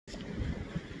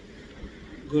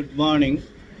Good morning.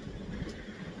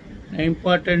 An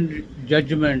important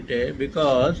judgment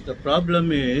because the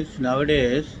problem is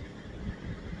nowadays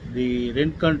the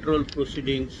rent control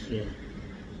proceedings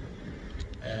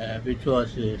which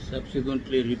was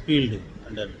subsequently repealed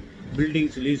under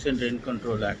Buildings Lease and Rent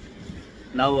Control Act.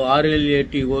 Now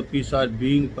RLAT OPs are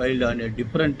being filed on a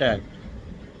different act,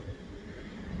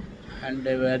 and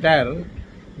whether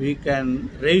we can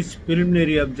raise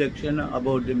preliminary objection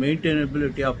about the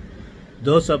maintainability of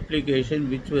those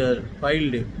applications which were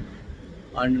filed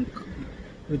on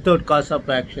without cause of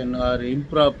action or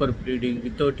improper pleading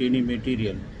without any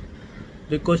material.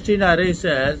 The question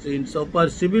arises in so far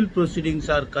civil proceedings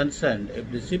are concerned.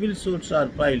 If the civil suits are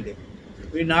filed,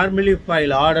 we normally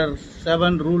file Order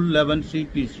 7 Rule 11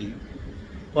 CPC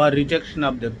for rejection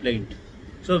of the plaint.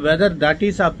 So whether that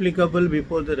is applicable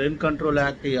before the Rent Control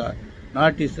Act or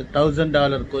not is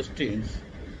 $1,000 questions,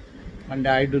 and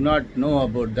I do not know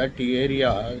about that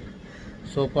area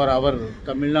so far our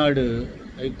Tamil Nadu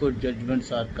High Court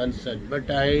judgments are concerned,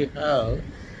 but I have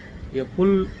a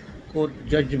full court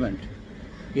judgment.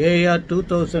 AR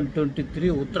 2023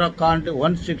 Uttarakhand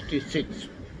 166.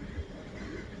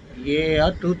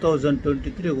 AR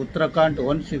 2023 Uttarakhand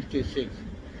 166.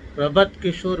 Prabhat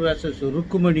Kishore versus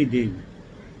Rukmani Devi.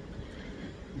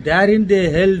 Therein they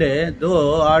held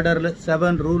though Order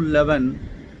 7 Rule 11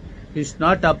 is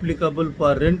not applicable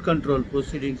for rent control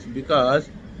proceedings because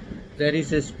there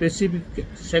is a specific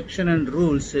section and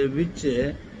rules which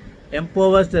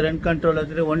empowers the rent control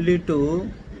authority only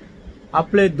to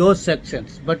apply those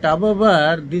sections. But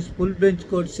however, this full bench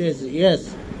court says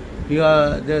yes, the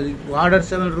Order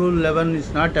 7 Rule 11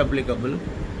 is not applicable,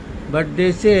 but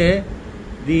they say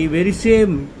the very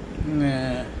same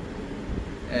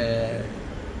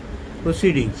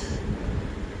proceedings,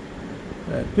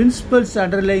 principles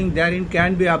underlying therein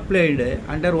can be applied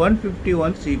under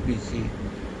 151 CPC.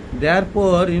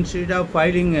 Therefore, instead of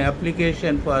filing an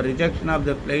application for rejection of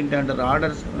the plaint under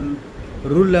Order 7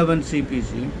 Rule 11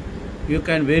 CPC, you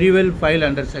can very well file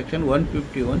under Section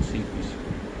 151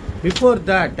 CPC. Before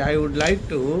that, I would like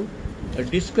to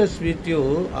discuss with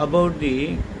you about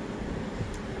the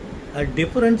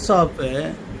difference of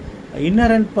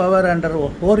inherent power under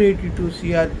 482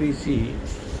 CRPC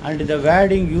and the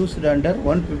wording used under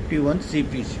 151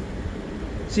 CPC.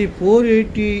 See,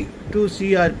 482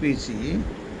 CRPC,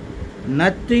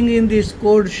 nothing in this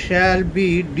code shall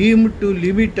be deemed to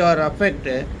limit or affect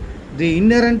the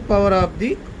inherent power of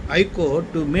the High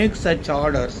Court to make such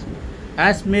orders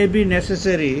as may be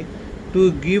necessary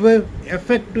to give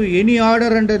effect to any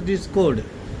order under this code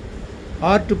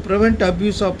or to prevent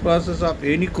abuse of process of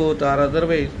any court or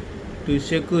otherwise to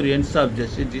secure ends of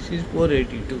justice. This is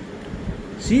 482.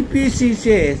 CPC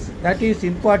says, that is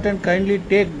important, kindly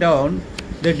take down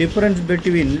the difference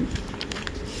between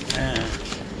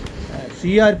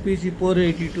CRPC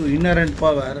 482 inherent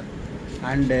power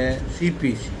and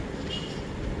CPC.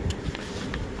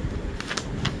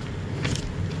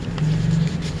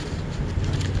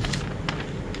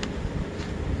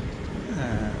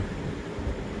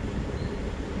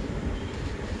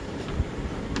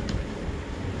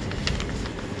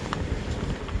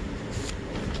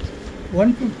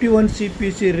 (151)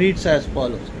 CPC reads as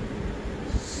follows: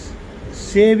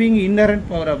 saving inherent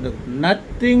power of the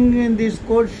nothing in this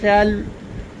code shall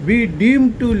be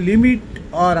deemed to limit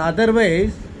or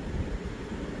otherwise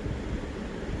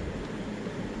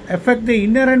affect the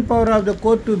inherent power of the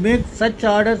court to make such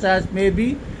orders as may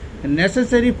be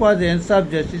necessary for the ends of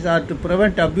justice or to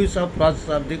prevent abuse of process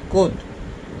of the court.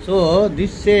 So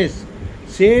this says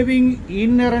saving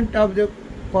inherent of the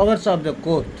powers of the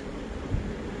court.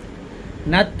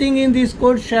 Nothing in this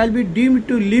code shall be deemed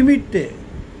to limit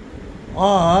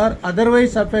or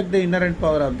otherwise affect the inherent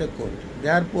power of the court.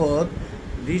 Therefore,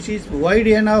 this is wide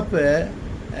enough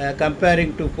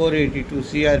comparing to 482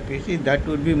 CRPC. That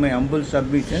would be my humble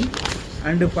submission.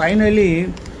 And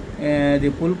finally,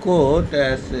 the full court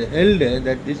has held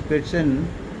that this petition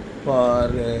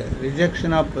for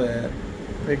rejection of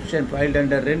petition filed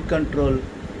under rent control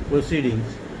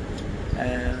proceedings,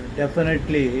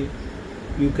 definitely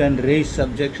you can raise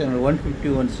subjection on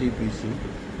 151 CPC.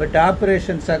 But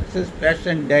operation success,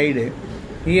 patient died.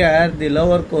 Here the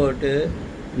lower court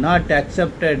not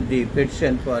accepted the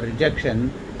petition for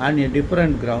rejection on a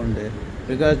different ground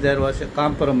because there was a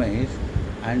compromise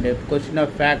and a question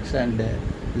of facts and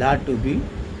law to be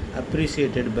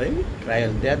appreciated by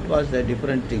trial. That was the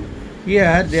different thing.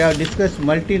 Here they have discussed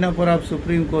multi-number of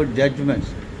Supreme Court judgments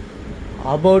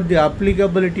about the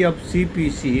applicability of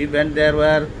CPC when there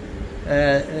were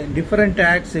different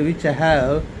acts which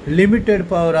have limited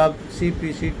power of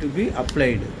CPC to be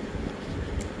applied.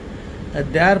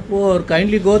 Therefore,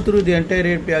 kindly go through the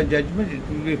entire API of judgment. It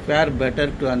will be far better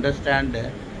to understand,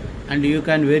 and you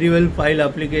can very well file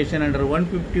application under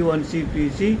 151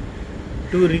 CPC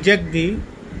to reject the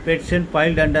petition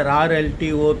filed under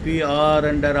RLTOP or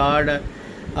under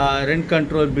rent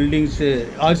control buildings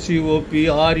RCOP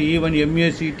or even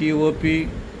MACTOP.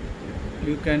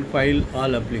 You can file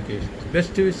all applications.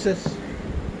 Best wishes.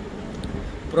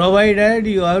 Provided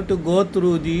you have to go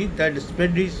through that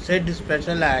said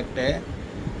special act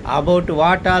about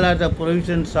what all are the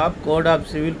provisions of Code of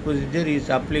Civil Procedure is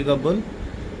applicable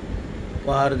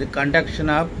for the conduction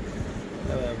of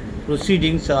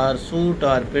proceedings or suit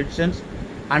or petitions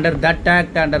under that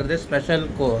act, under the special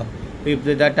code. If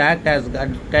that act has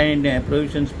contained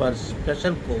provisions for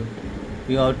special code,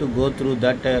 you have to go through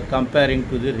that comparing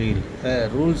to the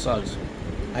rules also.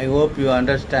 I hope you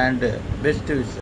understand. Best wishes.